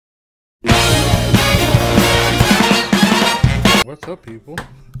What's up, people?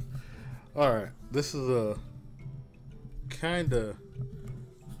 Alright, this is a kinda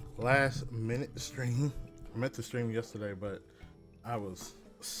last minute stream. I meant to stream yesterday, but I was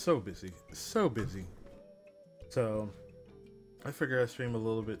so busy. So I figured I'd stream a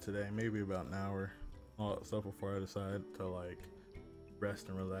little bit today, maybe about an hour, all that stuff before I decide to like rest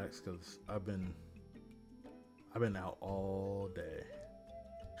and relax, because I've been out all day.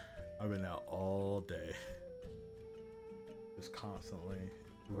 Just constantly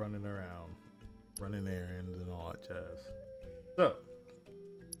running around, running errands and all that jazz. So,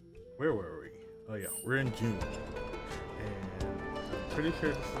 where were we? Oh yeah, we're in June. And I'm pretty sure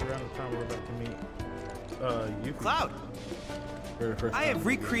this is around the time we're about to meet Yuffie. Cloud! I have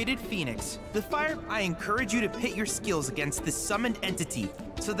recreated Phoenix. The fire, I encourage you to pit your skills against this summoned entity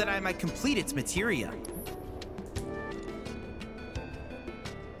so that I might complete its materia.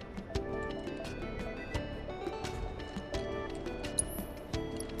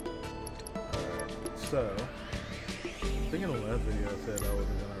 So, I think in the last video I said I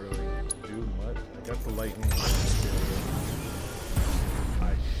wasn't gonna really do much. I got the lightning. I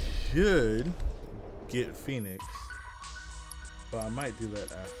should get Phoenix, but I might do that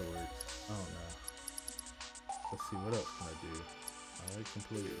afterwards. I don't know. Let's see, what else can I do? I like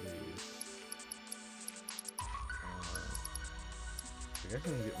complete these. I guess I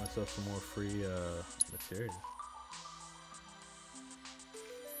can get myself some more free material.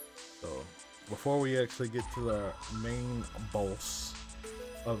 So, before we actually get to the main boss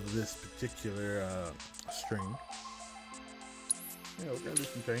of this particular stream, yeah, we're gonna do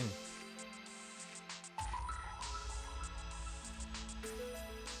some training.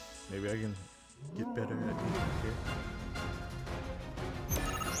 Maybe I can get better at it here.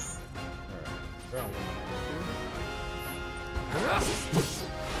 Alright, round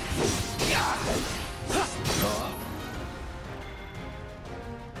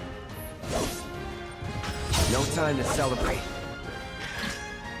No time to celebrate.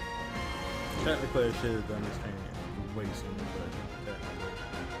 Technically, I should have done this training way sooner, but technically,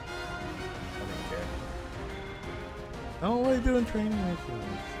 I didn't care. I don't like doing training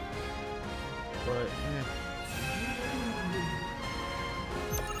missions, but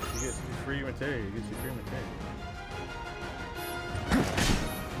you get free material.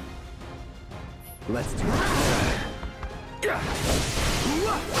 Let's do it.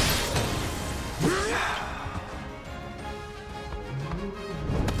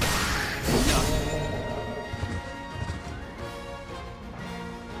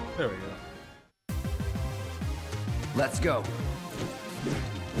 There we go. Let's go.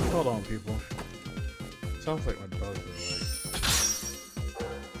 Hold on, people. Sounds like my dogs are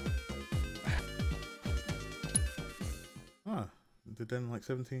like. Huh. Did that in like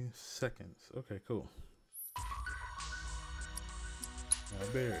 17 seconds. Okay, cool. Now,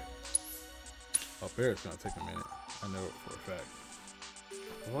 Barrett. Oh, Barrett's gonna take a minute. I know it for a fact.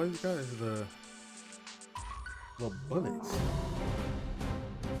 All he's got is the bullets.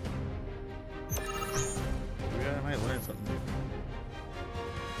 Maybe I might learn something new.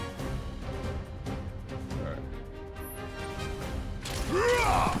 Alright.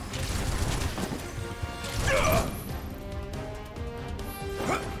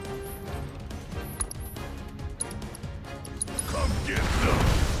 Come get some.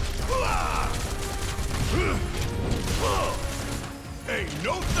 Ain't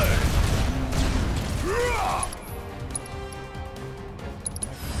no thing.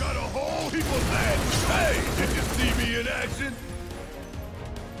 Got a whole heap of that. Hey, did you see me in action?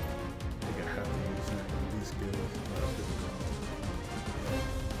 I think I have to use these skills.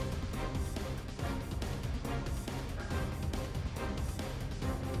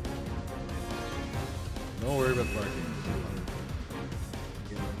 Don't worry about barking.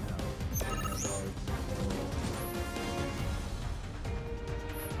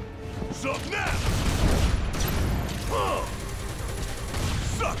 Suck now!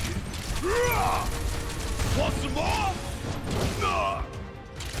 Suck it! Want some more? Nah!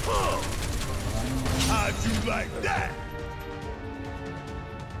 How'd you like that?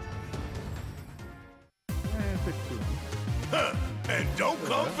 Huh, and don't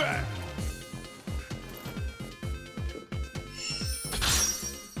come back!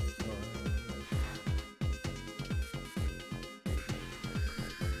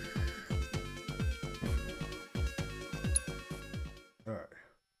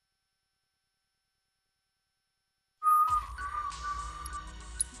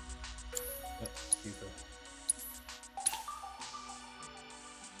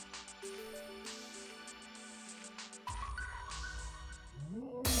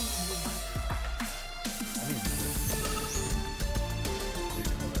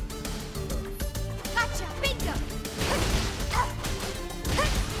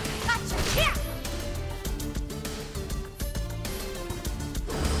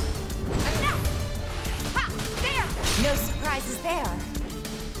 No surprises there.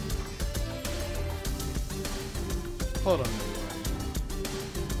 Hold on, everybody.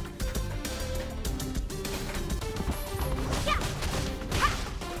 Yeah. Ha.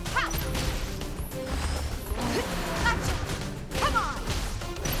 Ha. Gotcha. Come on.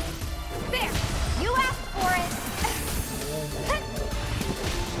 There. You asked for it.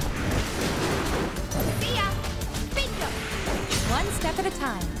 See ya. Bingo. One step at a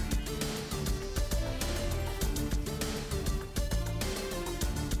time.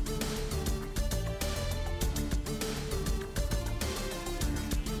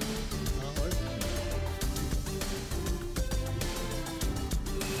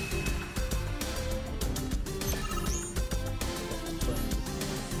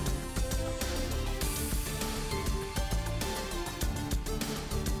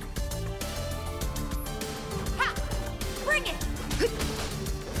 Bring it!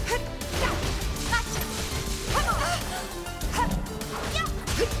 Gotcha! Come on!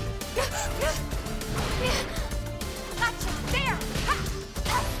 Gotcha! There!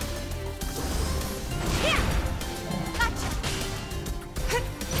 Here! Gotcha!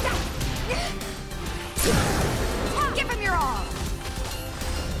 Give him your all!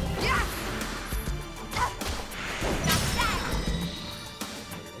 Not bad!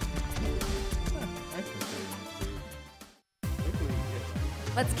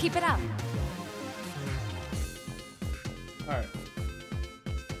 Let's keep it up. Alright.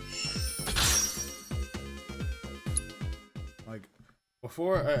 Like,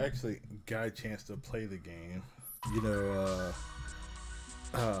 before I actually got a chance to play the game, you know,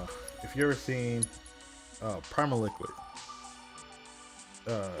 if you ever seen Primal Liquid,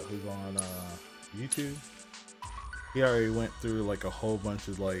 who's on YouTube, he already went through like a whole bunch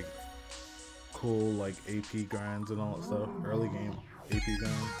of like cool like AP grinds and all that stuff, early game AP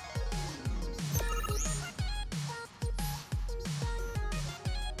grinds.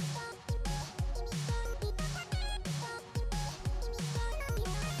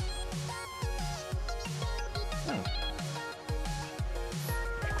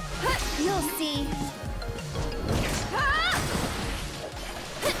 You'll see.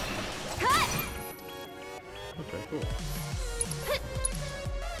 Okay, cool.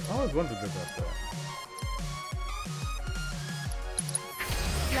 I always wondered about that.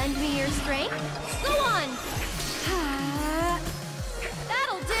 Lend me your strength. Go on.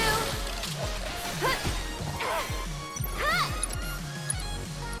 That'll do.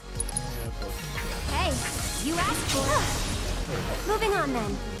 Hey, you asked for it. Moving on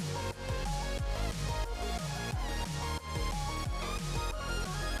then.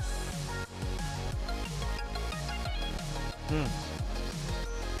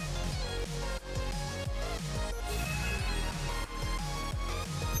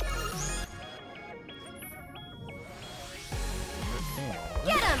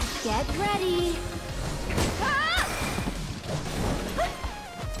 Get him! Get ready!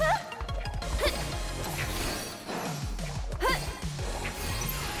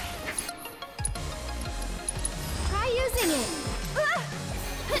 Try using it!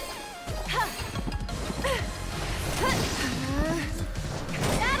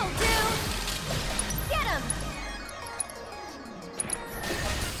 That'll do! Get him!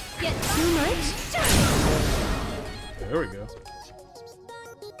 Get too much? There we go.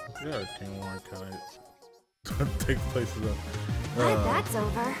 Yeah, King Warren kind of takes place in the. That's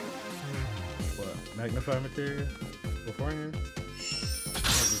over. What? Magnify materia beforehand?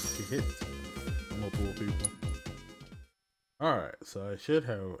 Just hit multiple people. Alright, so I should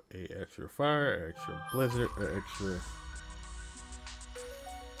have a extra fire, extra blizzard, extra.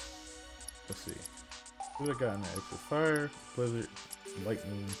 Let's see. What have I got in there? Extra fire, blizzard,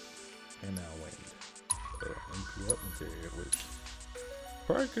 lightning, and now wind. So, MP up materia, which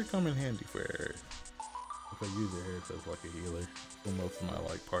probably could come in handy for if I use it here as like a healer for most of my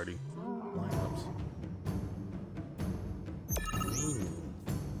like party lineups. Ooh,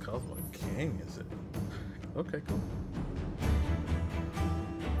 Cosmo King is it? Okay, cool.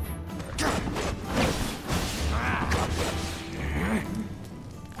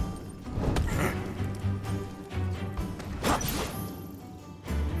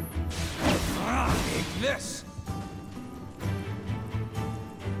 Take this!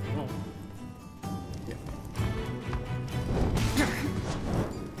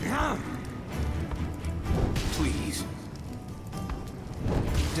 Please.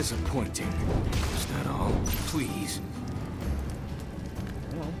 Disappointing. Is that all? Please.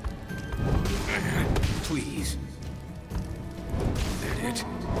 Please. Is that it?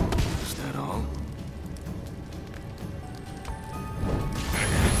 Is that all?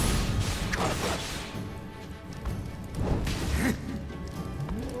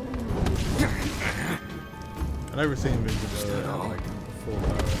 never seen Vision like full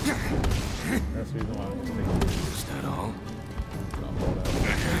power. That's the reason why I was thinking. Is that all?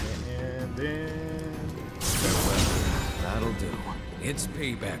 And then That'll do. It's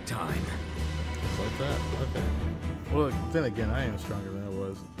payback time. just like that. Okay. Well, then again, I am stronger than I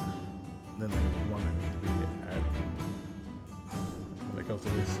was. Than they wanted me to be at. When it comes to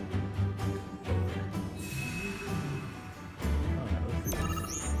this. Alright,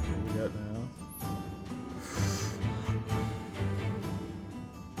 let's see what we got now.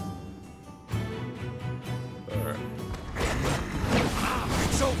 Alright.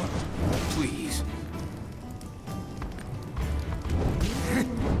 It's over. Please.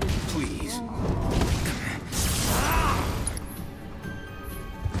 Please.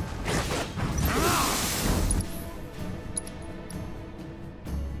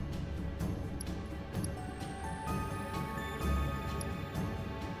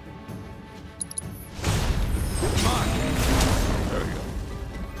 There we go.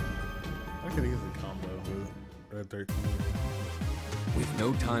 I could easily combo with Red 13. We've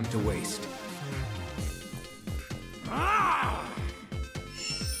no time to waste.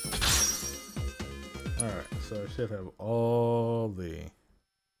 Alright, so I should have all the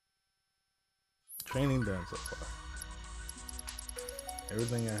training done so far.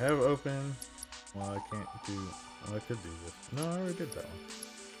 Everything I have open. Well, I can't do. Well, I could do this. No, I already did that one.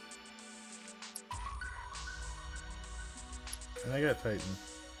 And I got Titan.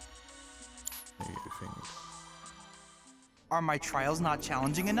 Are my trials not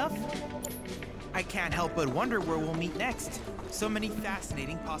challenging enough? I can't help but wonder where we'll meet next. So many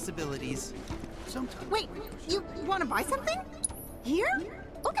fascinating possibilities. Sometimes. Wait, you want to buy something? Here?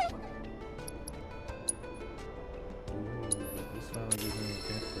 Okay. Ooh, this finally gives me a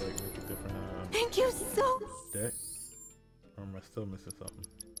chance to like make a different Thank you so. deck. Or am I still missing something?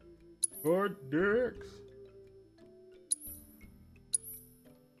 4 decks.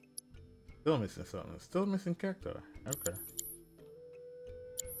 Still missing something. Still missing Cactar. Okay.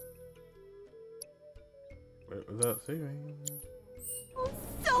 Wait, without saving.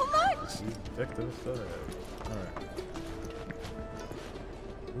 So much. Deck to the side. Alright.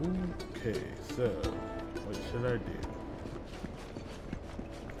 Okay, so what should I do?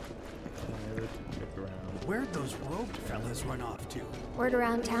 Check around. Where'd those robed fellas run off to? Word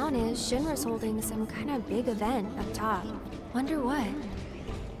around town is Shinra's holding some kind of big event up top. Wonder what?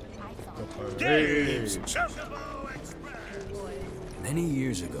 Dave's Many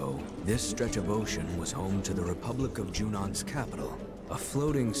years ago, this stretch of ocean was home to the Republic of Junon's capital, a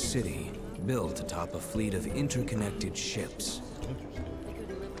floating city built atop a fleet of interconnected ships.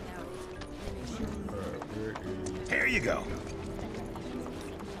 Here you go.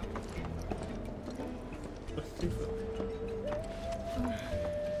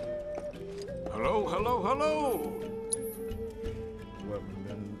 Hello, hello, hello. Weapon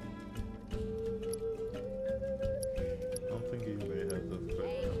gun. I don't think anybody has this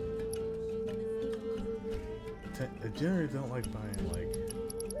right now. I generally don't like buying like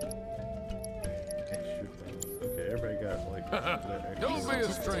extra things. Okay, everybody got like that extra. Don't be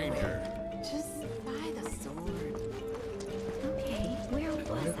a stranger. Just buy the sword. Okay, where was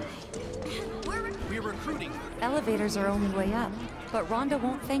I? We're recruiting. Elevators are only way up, but Rhonda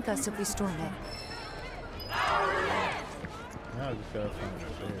won't thank us if we storm it. Now I just gotta find it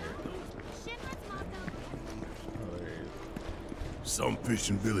there. Oh, there he is. Some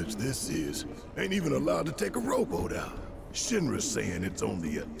fishing village this is ain't even allowed to take a rowboat out. Shinra's saying it's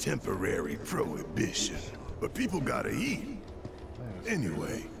only a temporary prohibition, but people gotta eat.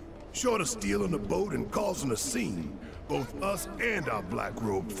 Anyway, short of stealing a boat and causing a scene, both us and our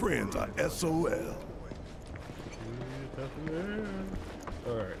black-robed friends are SOL.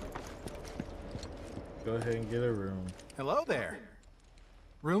 Alright. Go ahead and get a room. Hello there.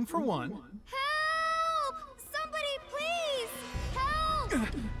 Room for one. Help! Somebody, please! Help!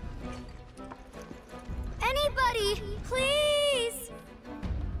 Anybody, please!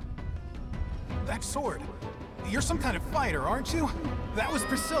 That sword. You're some kind of fighter, aren't you? That was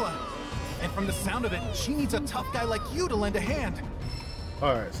Priscilla. And from the sound of it, she needs a tough guy like you to lend a hand.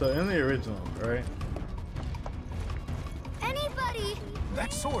 Alright, so in the original, right? Anybody!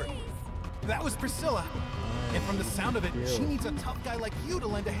 That sword. That was Priscilla. And from the sound of it, she needs a tough guy like you to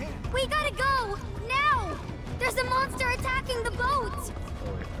lend a hand. We gotta go! Now! There's a monster attacking the boat!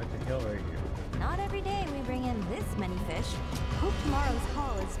 Oh wait, I can heal right here. Not every day we bring in this many fish. Hope tomorrow's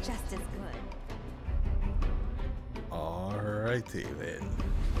haul is just as good. Alrighty then.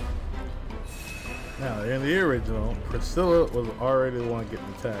 Now, in the original, Priscilla was already the one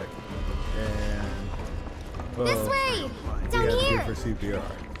getting attacked. And... well, This way! we Down had to here! do for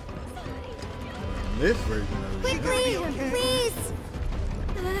CPR. In this version of it. Quickly, please!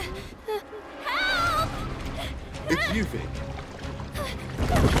 Help! It's Yuffie.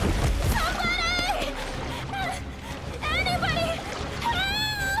 Somebody! Anybody!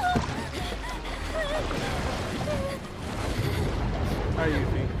 Help! How you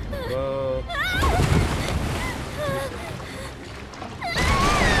think? Well,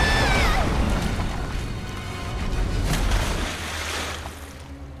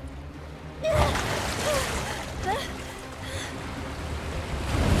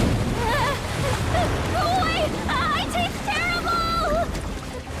 Go away! I taste terrible!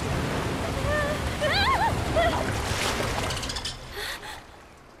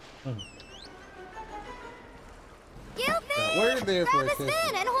 Yuffie! We're there for Grab a us second.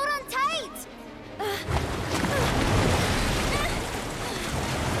 in and hold on tight!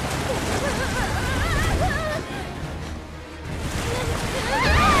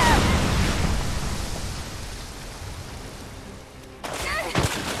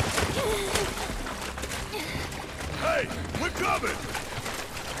 Hey, we're coming!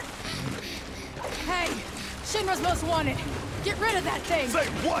 Hey, Shinra's most wanted. Get rid of that thing. Say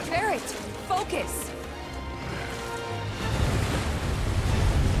what? Barrett, focus.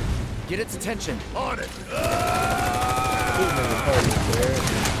 Get its attention. On it!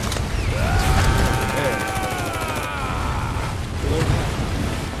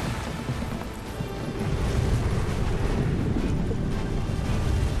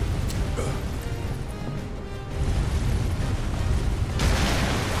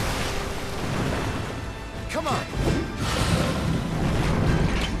 Come on.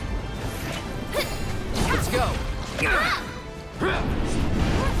 Let's go. Get him!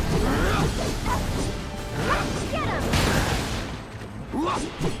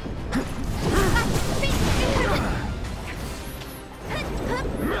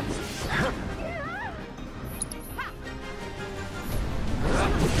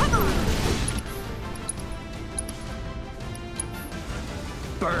 Come on!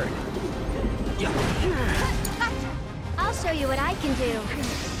 Burn. I'll show you what I can do.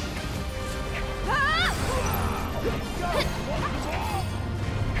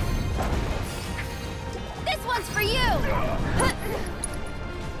 This one's for you!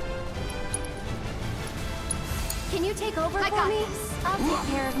 Can you take over for me? I'll take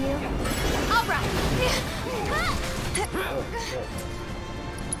care of you. All right.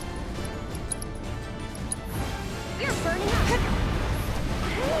 You're burning up.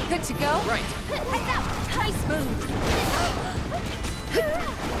 Good to go? Right. Heads out. Nice move.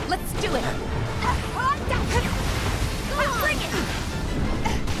 Let's do it. Bring it.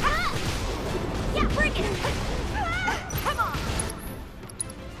 Yeah, bring it. Come on.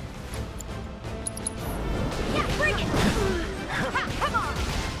 Yeah, bring it. Come on.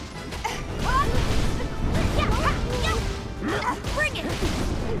 Yeah, bring it.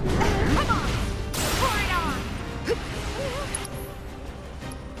 Come on. Pour it on.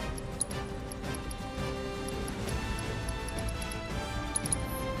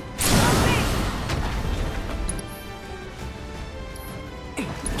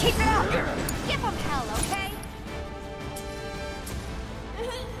 Keep it up! Give him hell, okay?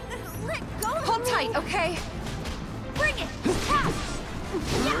 Let go! Hold tight, okay? Bring it! Ha!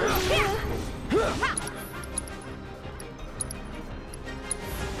 Yeah, here! Ha!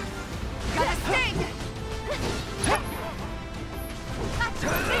 Got a sting!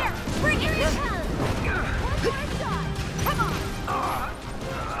 Here! Bring it! One more shot! Come on!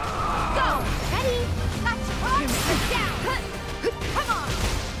 Go! Ready? Down! Come on!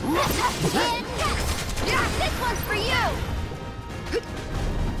 Yeah, this one's for you!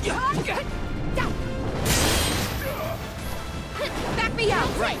 Back me out.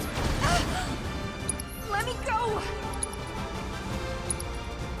 Right! Let me go.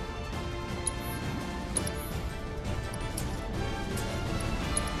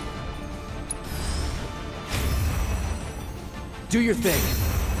 Do your thing.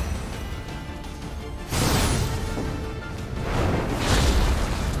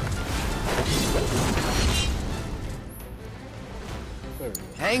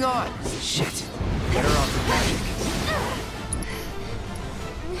 Hang on. Shit. Better off with magic.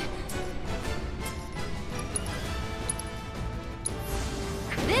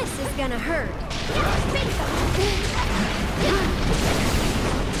 This is gonna hurt.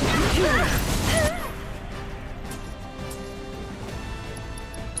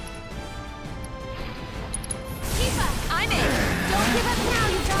 Tifa, I'm in. Don't give up now,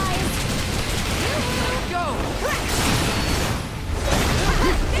 you guys. Go!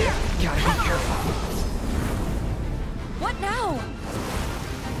 There. Gotta be careful. What now?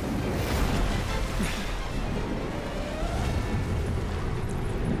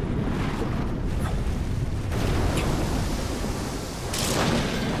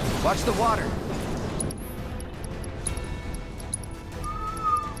 Watch the water.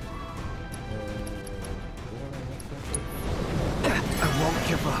 I won't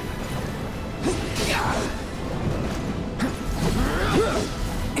give up.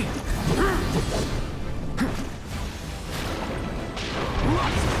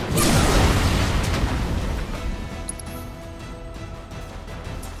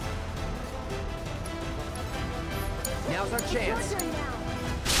 Now's our chance.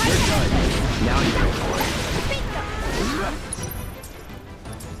 You're done. Now you're in for it.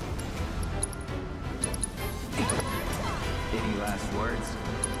 Any last words?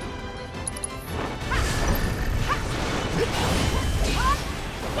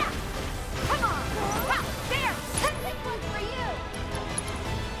 Come on! There! This one's for you!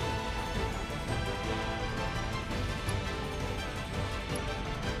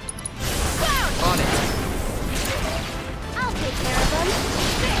 On it. I'll take care of them.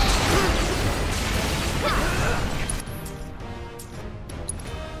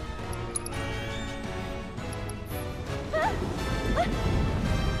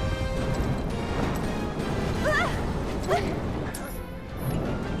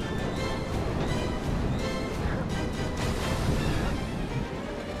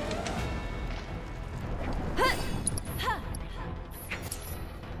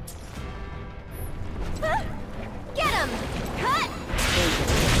 Get him! Cut!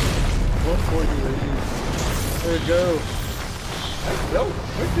 One for you, ladies. There we go. Yo,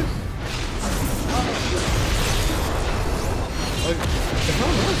 where's this? Like, if I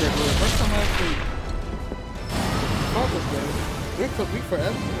remember correctly, the first time I actually fought this game, it took me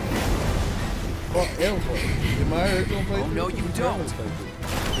forever. Well, Airport. In my original playthrough. Oh, no, you don't.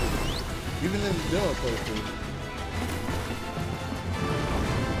 Even in the demo playthrough.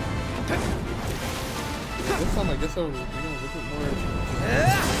 This time I guess I was being a little bit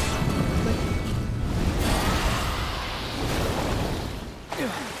more.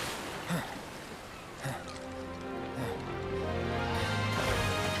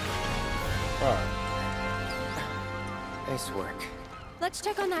 Alright. Nice work. Let's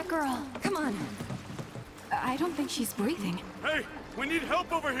check on that girl. Come on. I don't think she's breathing. Hey, we need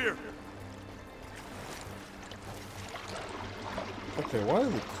help over here. Okay, why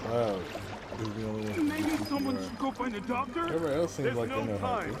is the cloud is the only one? Maybe someone should go find a doctor. Everybody else seems like they know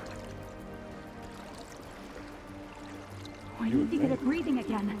how to. I need to get it breathing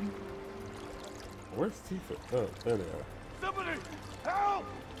again. Where's Tifa? Oh, there they are. Somebody, help!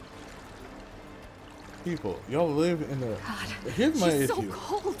 People, y'all live in a. God, here's my she's issue. so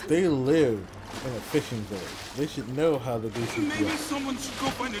cold. They live in a fishing village. They should know how to do Maybe CPR. someone should go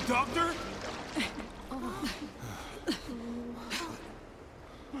find a doctor.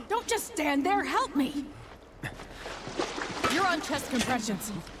 Don't just stand there, help me! You're on chest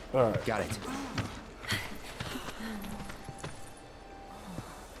compressions. Alright. Got it.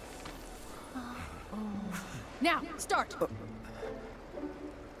 Now, start.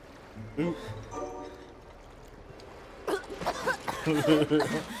 Ooh.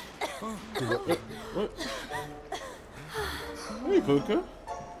 What? Hey, Puka.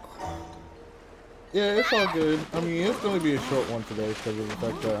 Yeah, it's all good. I mean, it's going to be a short one today because of the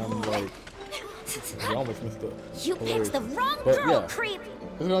fact that I'm like, I almost missed it. You picked the wrong But girl, yeah, creep!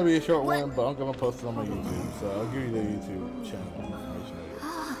 it's going to be a short one, but I'm going to post it on my YouTube. So I'll give you the YouTube channel information.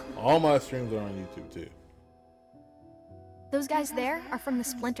 All my streams are on YouTube too. Those guys there are from the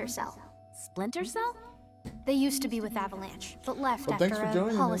Splinter Cell. Splinter Cell? They used to be with Avalanche, but left Well, thanks after for a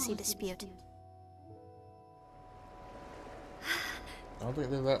joining policy us. dispute. I don't think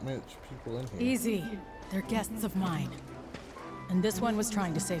there's that much people in here. Easy. They're guests of mine. And this one was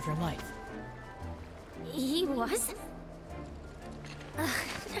trying to save your life. He was?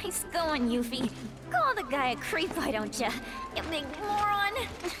 Nice going, Yuffie. Call the guy a creep, why don't ya? You big moron!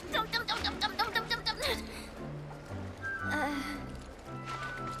 Dum dum dum dum dum dum dum dum dum.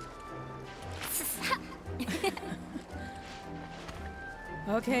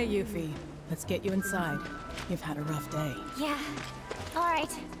 Okay, Yuffie. Let's get you inside. You've had a rough day. Yeah. All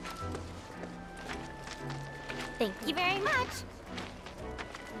right. Thank you very much.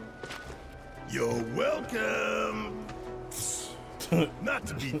 You're welcome. Not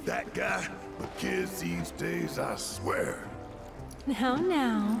to be that guy, but kids these days, I swear.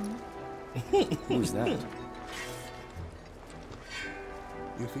 Now. Who's that?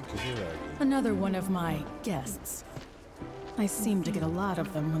 You think you're right? Another one of my guests. I seem to get a lot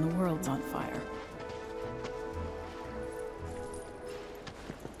of them when the world's on fire.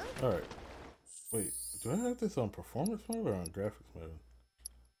 Alright. Wait, do I have this on performance mode or on graphics mode?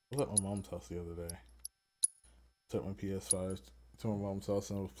 I was at my mom's house the other day. Set my PS5 to my mom's house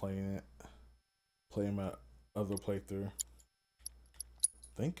and I was playing my other playthrough. I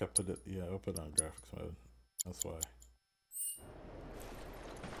think I put it, yeah, I put it on graphics mode. That's why.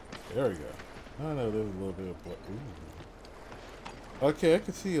 There we go. I know there's a little bit of blood. Ooh. Okay, I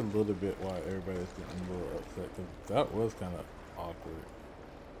can see a little bit why everybody's getting a little upset, because that was kind of awkward.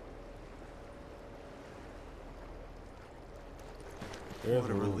 There's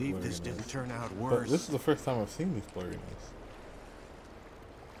What a relief this didn't turn out worse. But this is the first time I've seen this blurriness.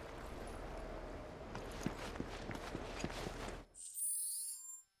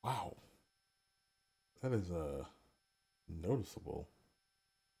 Wow. That is noticeable.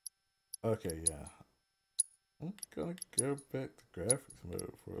 Okay, yeah. I'm gonna go back to graphics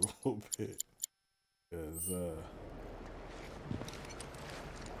mode for a little bit. Cause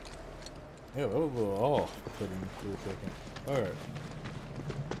yeah, that was a little off putting for a second. Alright.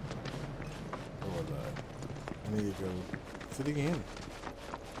 Where was I? I need to go sit again.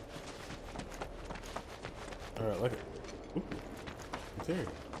 Alright, like it. Ooh. There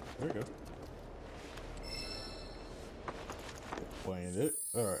we go. Playing it.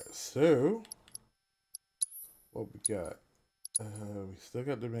 Alright, so what we got? We still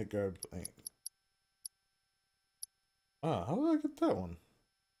got the Midgard thing. Ah, how did I get that one?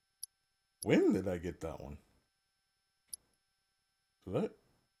 When did I get that one? Did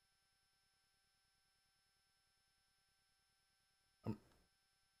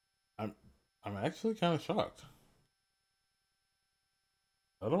I'm actually kind of shocked.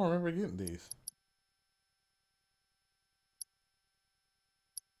 I don't remember getting these.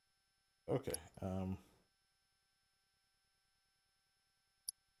 Okay,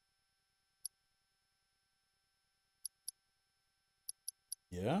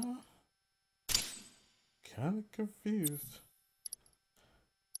 yeah, kind of confused.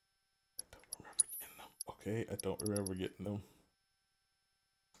 I don't remember getting them. Okay, I don't remember getting them.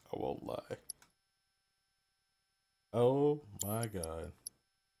 I won't lie. Oh my god.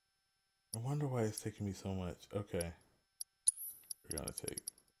 I wonder why it's taking me so much. Okay. We're gonna take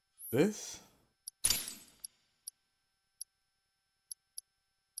this.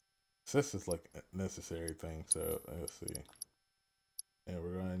 This is like a necessary thing, so let's see. And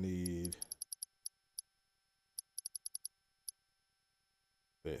we're gonna need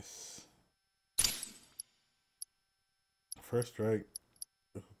this. First strike.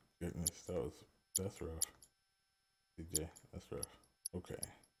 Oh, goodness, that's rough. DJ, that's rough. Okay.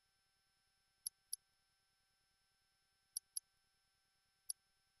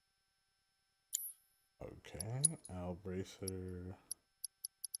 Okay, I'll brace her.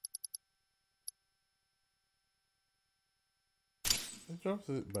 It drops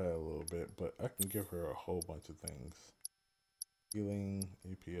it by a little bit, but I can give her a whole bunch of things. Healing,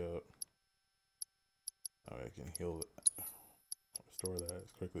 AP up. Oh, I can heal it. Restore that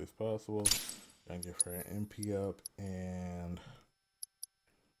as quickly as possible. I can give her an MP up and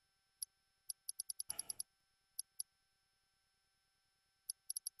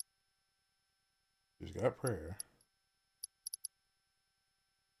she's got prayer.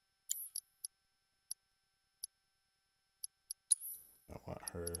 I want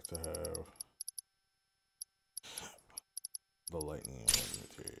her to have the lightning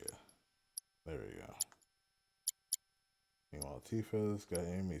materia. There we go. Meanwhile, Tifa's got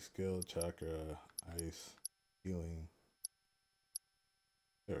enemy skill, chakra, ice, healing.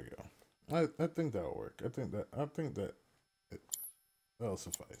 There we go. I think that'll work. I think that that'll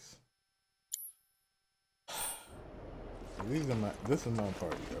suffice. This is my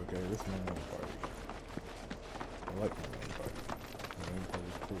party, okay? This is my main party. I like my main party. My main party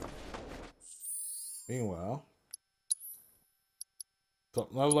is cool. Meanwhile,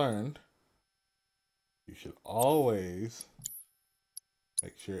 something I learned, you should always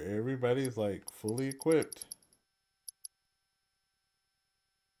make sure everybody's like fully equipped.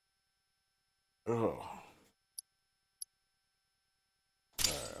 Oh.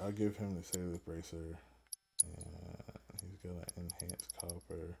 Alright, I'll give him the Sailor's Bracer. And he's got an enhanced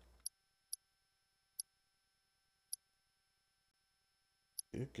copper.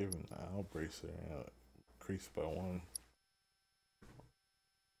 You give him the Owl Bracer and increase by 1.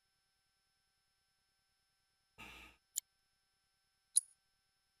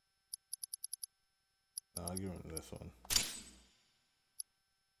 I'll give him this one.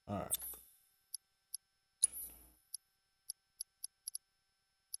 Alright.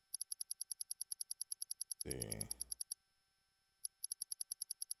 See.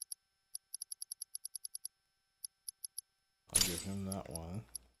 I'll give him that one.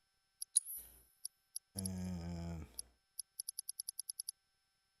 And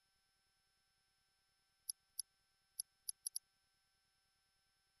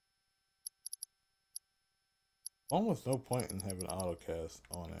almost no point in having autocast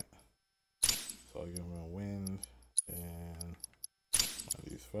on it. So I'll give him a wind and one of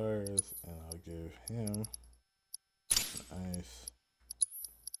these fires, and I'll give him ice,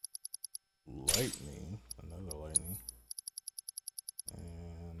 lightning, another lightning,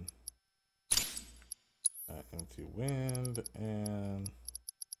 and empty wind, and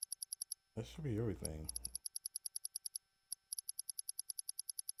that should be everything.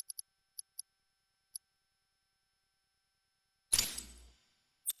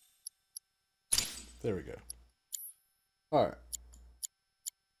 There we go. Alright.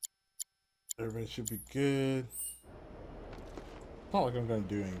 Everybody should be good. Not like I'm gonna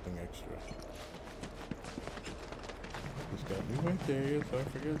do anything extra. Just got new materials, so I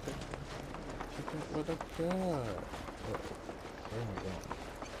forget to check out what I've got. Oh, where am I going?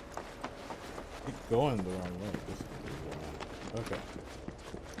 Keep going the wrong way. This is the wrong. Okay.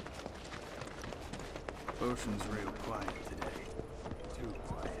 Ocean's real quiet today. Too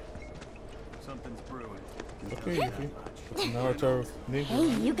quiet. Something's brewing. Okay, Yuffie. Naruto ninja. Hey,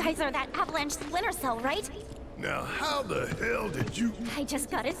 you guys are that Avalanche Splinter Cell, right? Now, how the hell did you... I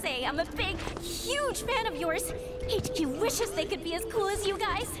just gotta say, I'm a big, huge fan of yours. HQ wishes they could be as cool as you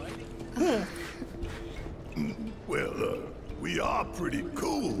guys. Well, we are pretty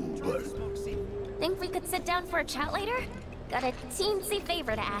cool, but... Think we could sit down for a chat later? Got a teensy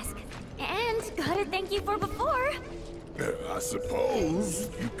favor to ask. And gotta thank you for before. I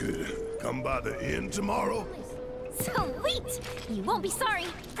suppose you could come by the inn tomorrow? Sweet! You won't be sorry,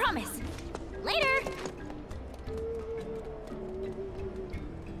 promise. Later!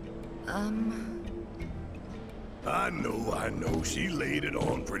 I know, she laid it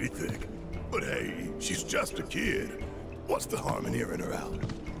on pretty thick. But hey, she's just a kid. What's the harm in hearing her out?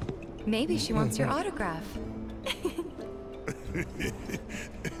 Maybe she wants your autograph.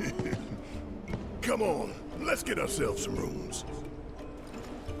 Come on, let's get ourselves some rooms.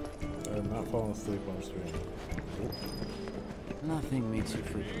 I'm not falling asleep on stream. Nothing makes you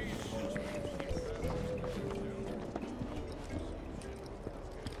forget.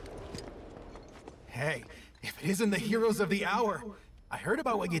 Hey, if it isn't the heroes of the hour, I heard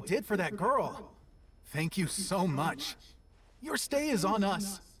about what you did for that girl. Thank you so much. Your stay is on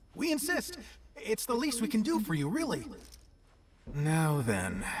us. We insist. It's the least we can do for you, really. Now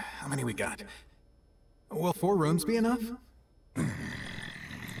then, how many we got? Will 4 rooms be enough?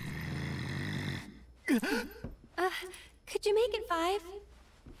 Could you make it 5?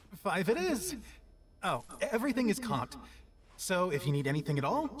 5 it is. Oh, everything is comped. So if you need anything at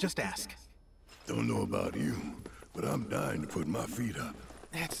all, just ask. Don't know about you, but I'm dying to put my feet up.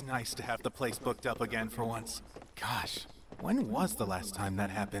 It's nice to have the place booked up again for once. Gosh, when was the last time that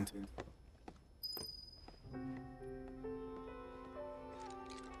happened?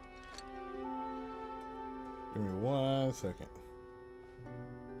 Give me 1 second.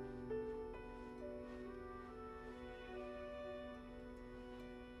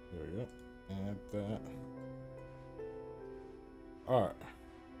 There we go. Add that. Alright.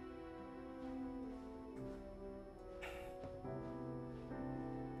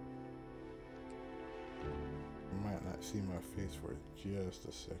 You might not see my face for just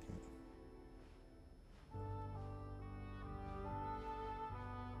a second.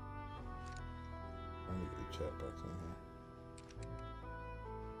 I need the chat box in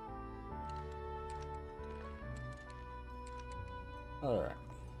here. Alright.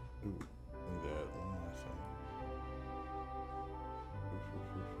 Ooh, need to add one more thing.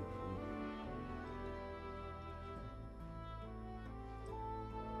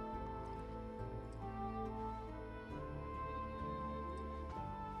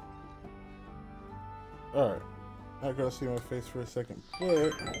 Alright. Not gonna see my face for a second,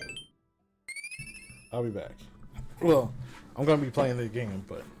 but I'll be back. Well, I'm gonna be playing the game,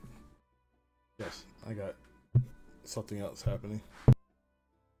 but yes, I got something else happening. I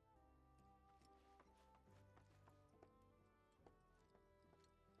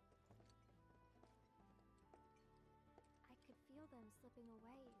could feel them slipping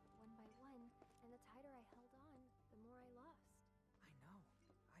away one by one, and the tighter I held on, the more I lost. I know.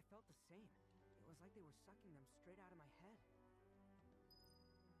 I felt the same. It was like they were sucking them straight out of my head.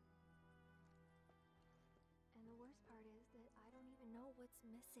 And the worst part is that I don't even know what's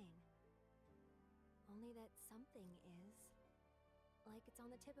missing. Only that something is. Like it's on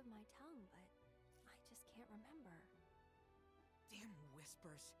the tip of my tongue, but I just can't remember. Damn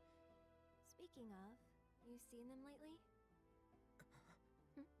whispers. Speaking of, you seen them lately?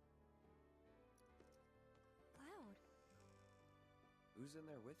 Cloud. Who's in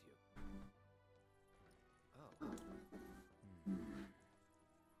there with you? Oh.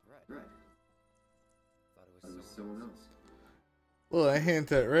 Right. Thought it was someone someone else. Well, I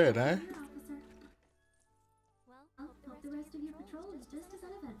hint at red, huh? Here, officer. Well, hope the rest of your patrol is just as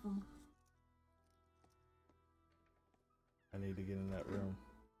uneventful. I need to get in that room.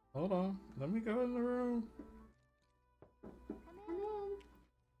 Hold on. Let me go in the room. Come in.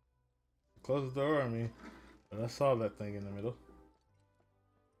 Close the door on me. But I saw that thing in the middle.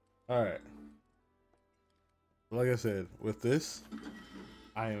 Alright. Like I said, with this,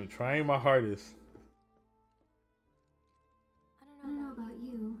 I am trying my hardest I don't know about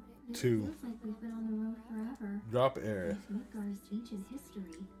you, but it to feels like we've been on the road forever. drop Aerith. With Midgar's ancient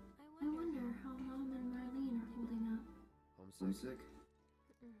history, I wonder how Mom and Marlene are holding up. Homesick?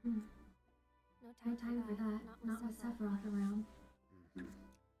 No time for that, not with Sephiroth around.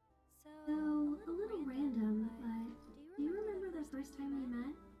 So, a little random, but do you remember the first time we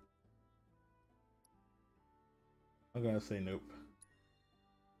met? I'm gonna say nope.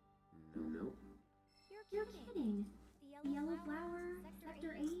 Nope. You're kidding. The yellow flower,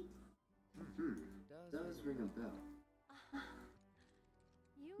 Sector 8? Does ring a bell.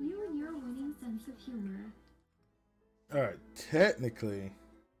 You and your winning sense of humor. Alright, technically.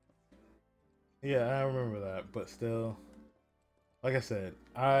 Yeah, I remember that, but still. Like I said,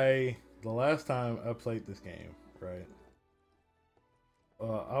 the last time I played this game, right?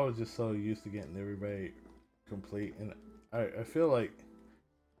 I was just so used to getting everybody complete, and I feel like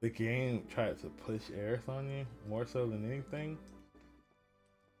the game tried to push Aerith on you more so than anything.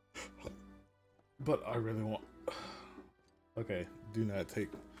 But I really want. Okay, do not take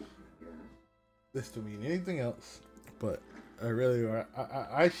this to mean anything else. But I really are.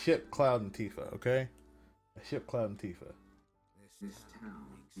 I ship Cloud and Tifa. Okay, I ship Cloud and Tifa. This town,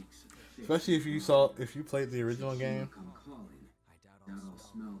 Especially if you played the original game.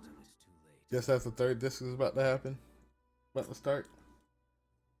 Just as the third disc is about to happen, about to start.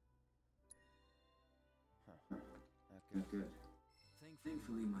 Good.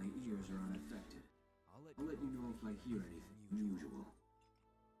 Thankfully, my ears are unaffected. I'll let you know if I hear anything unusual.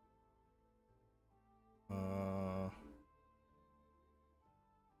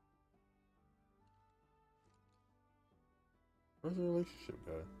 Where's the relationship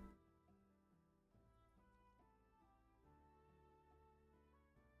guy?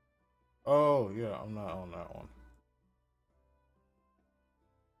 Oh, yeah, I'm not on that one.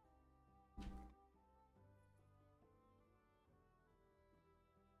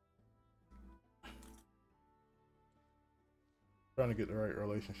 Trying to get the right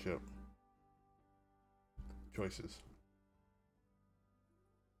relationship choices.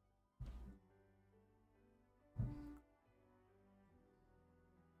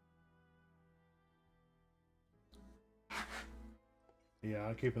 Yeah,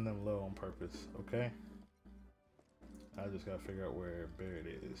 I'm keeping them low on purpose, okay? I just gotta figure out where Barrett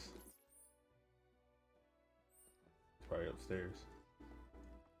is. Probably upstairs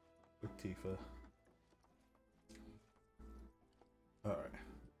with Tifa. Alright.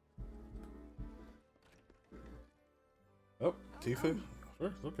 Oh, Tifa?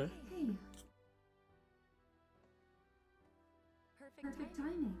 First, okay. Hey. Perfect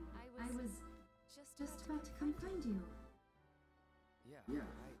timing. I was just about to come find you. Yeah,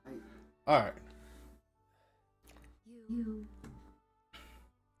 Alright. You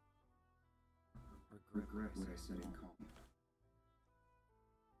regret what I said in calm.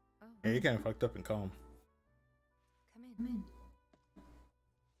 Yeah, you kinda fucked up in calm. come in.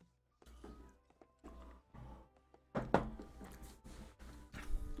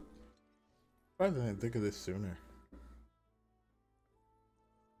 Why didn't I think of this sooner?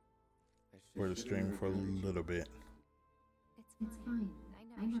 Or to stream for a little bit. It's fine.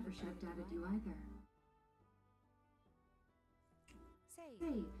 I never should have doubted you either. Say,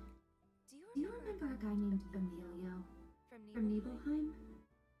 do you remember a guy named Emilio from Nibelheim?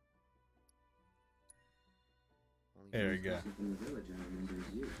 There we go. In the village, I remember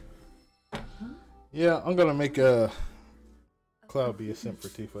is you. Huh? Yeah, I'm gonna make Cloud be a simp for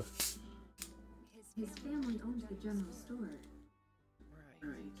Tifa. His family owns the general store.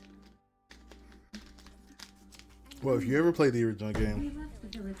 Right. Well, if you ever played the original We game, left the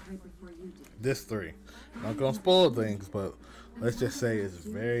village right before you did. this 3. Not gonna spoil things, but let's just say it's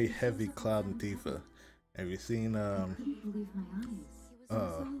very heavy Cloud and Tifa. Have you seen I couldn't believe my eyes. He was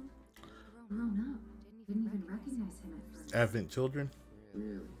so grown up. Didn't even recognize him at first. Advent Children?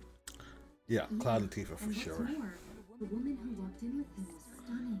 Really? Yeah, Cloud and Tifa for And sure. what's more, the woman who walked in with him was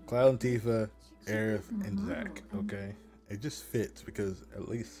stunning. Cloud and Tifa, Aerith, and Zack, okay? It just fits because at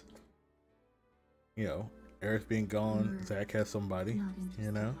least, you know, Aerith being gone, Zack has somebody, Not interested,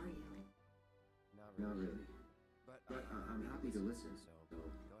 you know? are you? Not really. But I'm happy to listen, so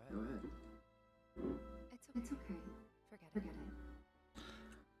go ahead. It's okay. Forget it.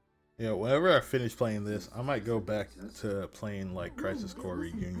 Yeah, whenever I finish playing this, I might go back to playing like Crisis Core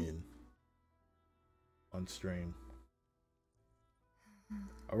Reunion on stream.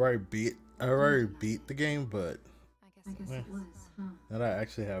 I already beat the game, but I guess it was, huh? now that I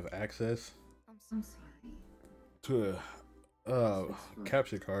actually have access I'm sorry. to a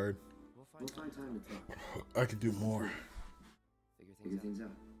capture card, We'll find time to talk. I could do more. Figure things out.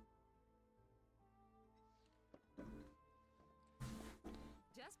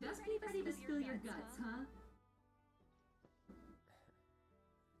 Just be ready to spill your guts, huh?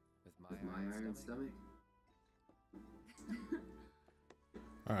 With my iron stomach?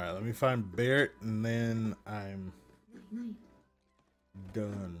 Alright, let me find Barrett and then I'm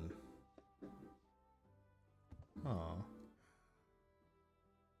done. Aw.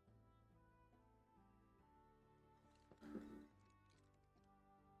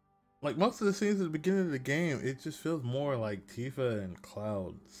 Like most of the scenes at the beginning of the game, it just feels more like Tifa and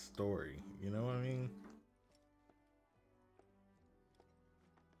Cloud's story. You know what I mean?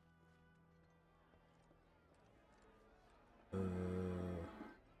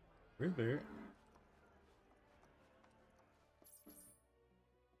 Where's Barrett?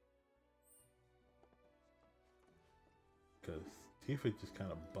 Because Tifa just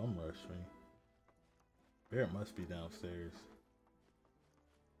kind of bum rushed me. Barrett must be downstairs.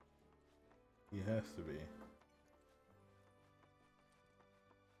 He has to be.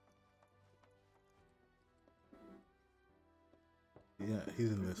 Yeah,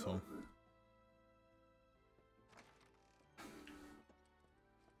 he's in this one.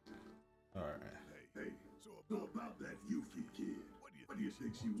 Alright. Hey, so about that Yuffie kid, what do you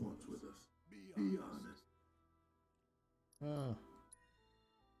think she wants with us? Be honest. Oh.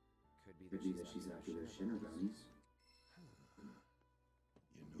 Could be that she's after those Shinra bounties.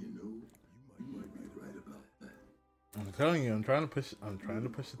 You might be right about that. I'm telling you, I'm trying to push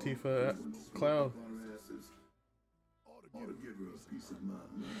the Tifa at Cloud. Ought to give her a piece of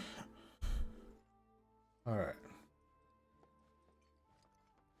mind. Alright.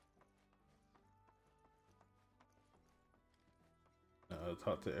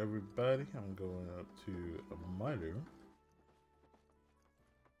 Talk to everybody. I'm going up to a miter.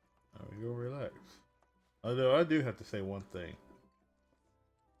 There we go, relax. Although I do have to say one thing.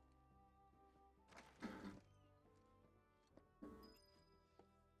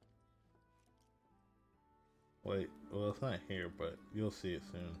 Wait, well it's not here, but you'll see it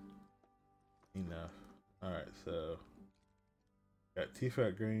soon. Enough. Alright, so got Tifa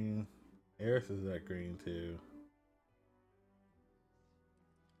at green. Eris is at green too.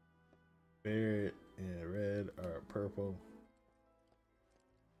 Barrett and red are purple.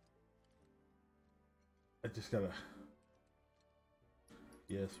 I just gotta.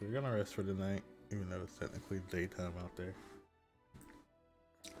 Yes, we're gonna rest for the night, even though it's technically daytime out there.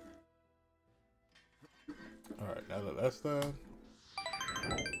 Alright, now that that's done.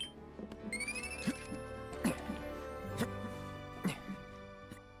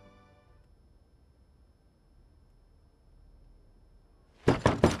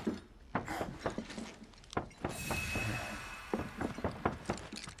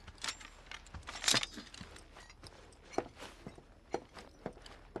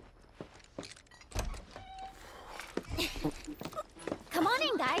 Come on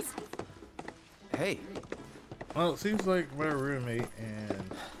in, guys. Hey. Well, it seems like my roommate and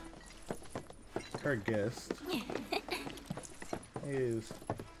her guest is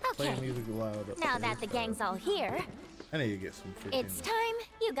playing music loud upstairs. Now that the gang's all here, I need to get some freaking it's time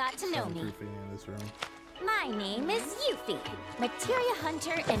you got to know me. soundproofing in this room. My name is Yuffie, materia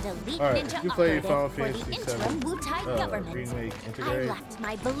hunter and elite Alright, ninja you play Final operative for the Fantasy interim VII, Wutai government. remake I integrate. left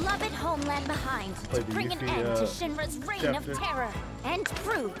my beloved homeland behind to the bring an Yuffie, end to Shinra's reign chapter. of terror and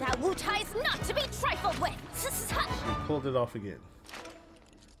prove that Wutai's not to be trifled with. She pulled it off again.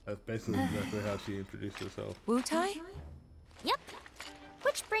 That's basically exactly how she introduced herself. Wutai? Yep.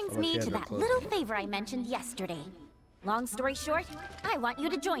 Which brings Oh, me she had to no that clothes. little favor I mentioned yesterday. Long story short, I want you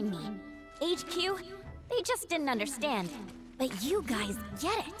to join me. HQ, they just didn't understand. But you guys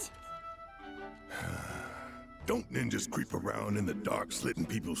get it. Don't ninjas creep around in the dark slitting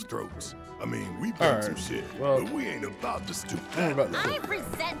people's throats? I mean, we've done Alright, some shit, well, but we ain't about to stoop ain't that about to I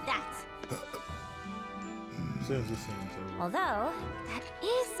resent that. As soon as this scene's over. Although, that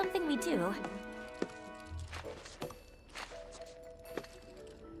is something we do.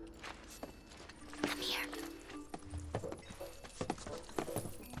 Come here.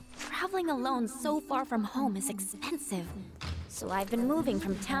 Traveling alone so far from home is expensive. So I've been moving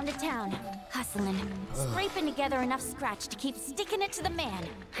from town to town, hustling, scraping together enough scratch to keep sticking it to the man.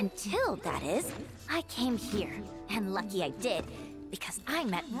 Until, that is, I came here. And lucky I did, because I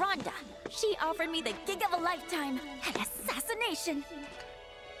met Rhonda. She offered me the gig of a lifetime, an assassination.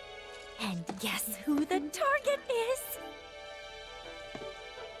 And guess who the target is?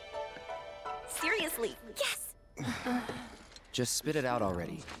 Seriously, guess! Just spit it out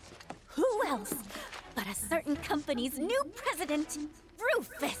already. Who else but a certain company's new president,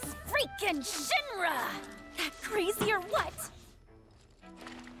 Rufus freaking Shinra! That crazy or what?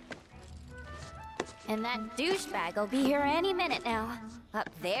 And that douchebag will be here any minute now. Up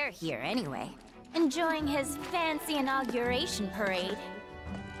there here anyway. Enjoying his fancy inauguration parade.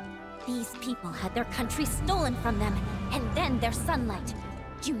 These people had their country stolen from them, and then their sunlight.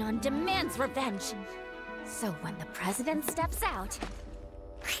 Junon demands revenge. So when the president steps out...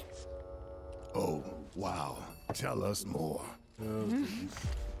 Oh, wow. Tell us more.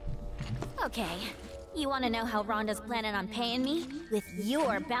 Okay. You want to know how Rhonda's planning on paying me? With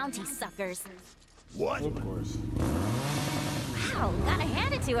your bounty suckers. What? Of course. Wow, gotta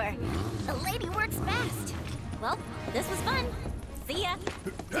hand it to her. The lady works fast. Well, this was fun. See ya.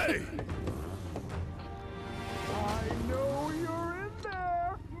 Hey! I know you're in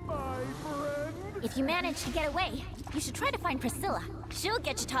there, my friend. If you manage to get away, you should try to find Priscilla. She'll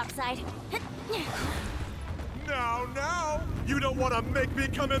get you topside. Now, you don't want to make me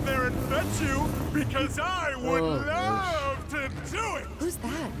come in there and fetch you, because I would love to do it! Who's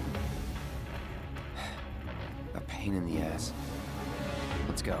that? A pain in the ass.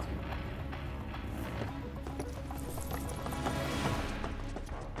 Let's go.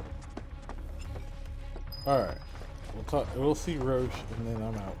 Alright. We'll see Roche and then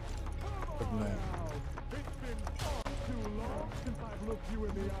I'm out. From there. It's been far too long since I've looked you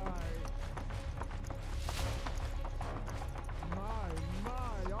in the eye.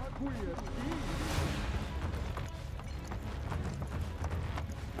 My, aren't we a team?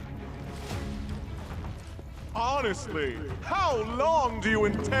 Honestly, how long do you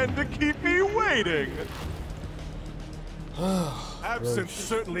intend to keep me waiting? Absence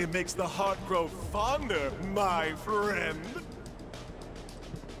certainly makes the heart grow fonder, my friend.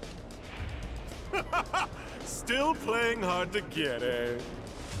 Still playing hard to get, eh?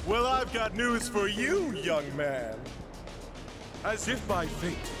 Well, I've got news for you, young man. As if by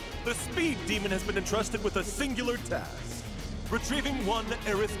fate, the Speed Demon has been entrusted with a singular task. Retrieving one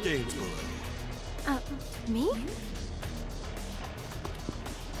Aerith Gainsborough. Me?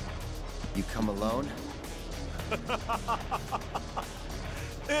 You come alone?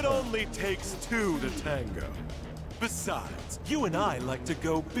 It only takes two to tango. Besides, you and I like to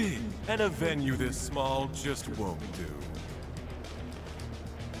go big, and a venue this small just won't do.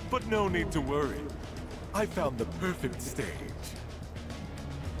 But no need to worry. I found the perfect stage.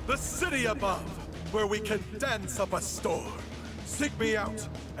 The city above, where we can dance up a storm. Seek me out,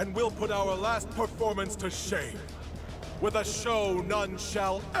 and we'll put our last performance to shame. With a show none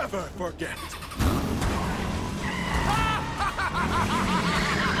shall ever forget.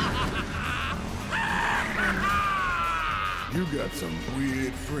 You got some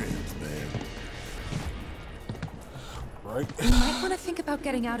weird friends, man. Right? You might want to think about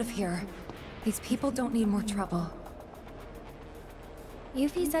getting out of here. These people don't need more trouble.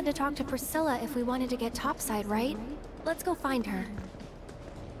 Yuffie said to talk to Priscilla if we wanted to get topside, right? Let's go find her.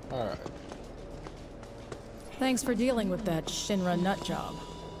 Alright. Thanks for dealing with that Shinra nut job.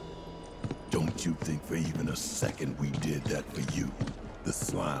 Don't you think for even a second we did that for you? The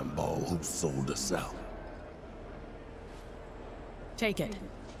slime ball who sold us out. Take it.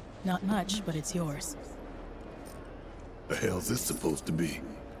 Not much, but it's yours. The hell's this supposed to be?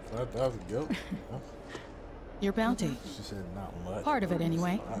 That was a guilt. Your bounty. She said not much. Part of it,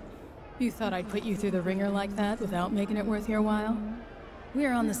 anyway. You thought I'd put you through the ringer like that without making it worth your while?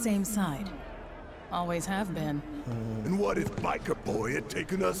 We're on the same side. Always have been. And what if Biker Boy had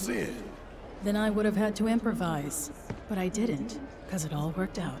taken us in? Then I would have had to improvise. But I didn't, because it all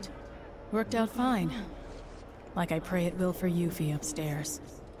worked out. Worked out fine. Like I pray it will for Yuffie upstairs.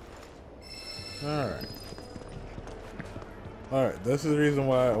 Alright. Alright, this is the reason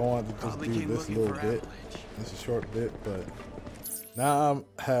why I wanted to just do this little bit. It's a short bit, but now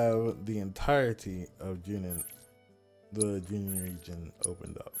I have the entirety of the Junon region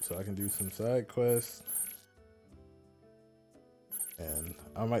opened up. So I can do some side quests. And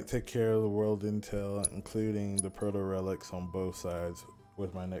I might take care of the world intel, including the proto relics on both sides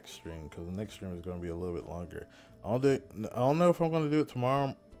with my next stream, because the next stream is going to be a little bit longer. I don't know if I'm going to do it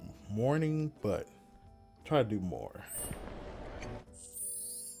tomorrow morning, but try to do more.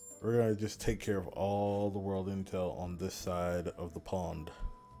 we're gonna just take care of all the world intel on this side of the pond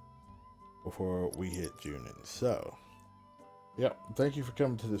before we hit Junin. So, yeah, thank you for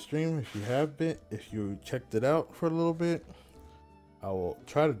coming to the stream. If you checked it out for a little bit, I will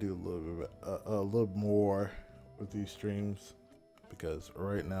try to do a little more with these streams, because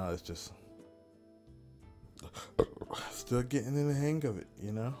right now it's just still getting in the hang of it,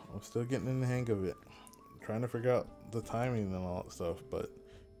 you know? I'm still getting in the hang of it. I'm trying to figure out the timing and all that stuff, but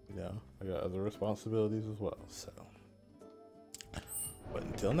you know, I got other responsibilities as well, so. But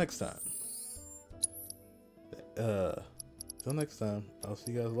until next time. Till next time, I'll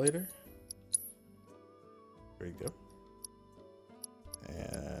see you guys later. There you go.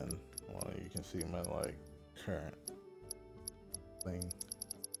 And well, you can see my like current thing.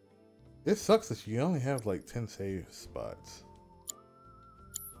 It sucks that you only have like 10 save spots.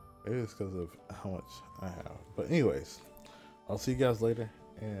 Maybe it's because of how much I have. But anyways, I'll see you guys later.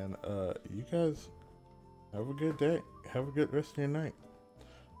 And you guys have a good day. Have a good rest of your night.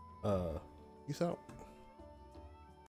 Peace out.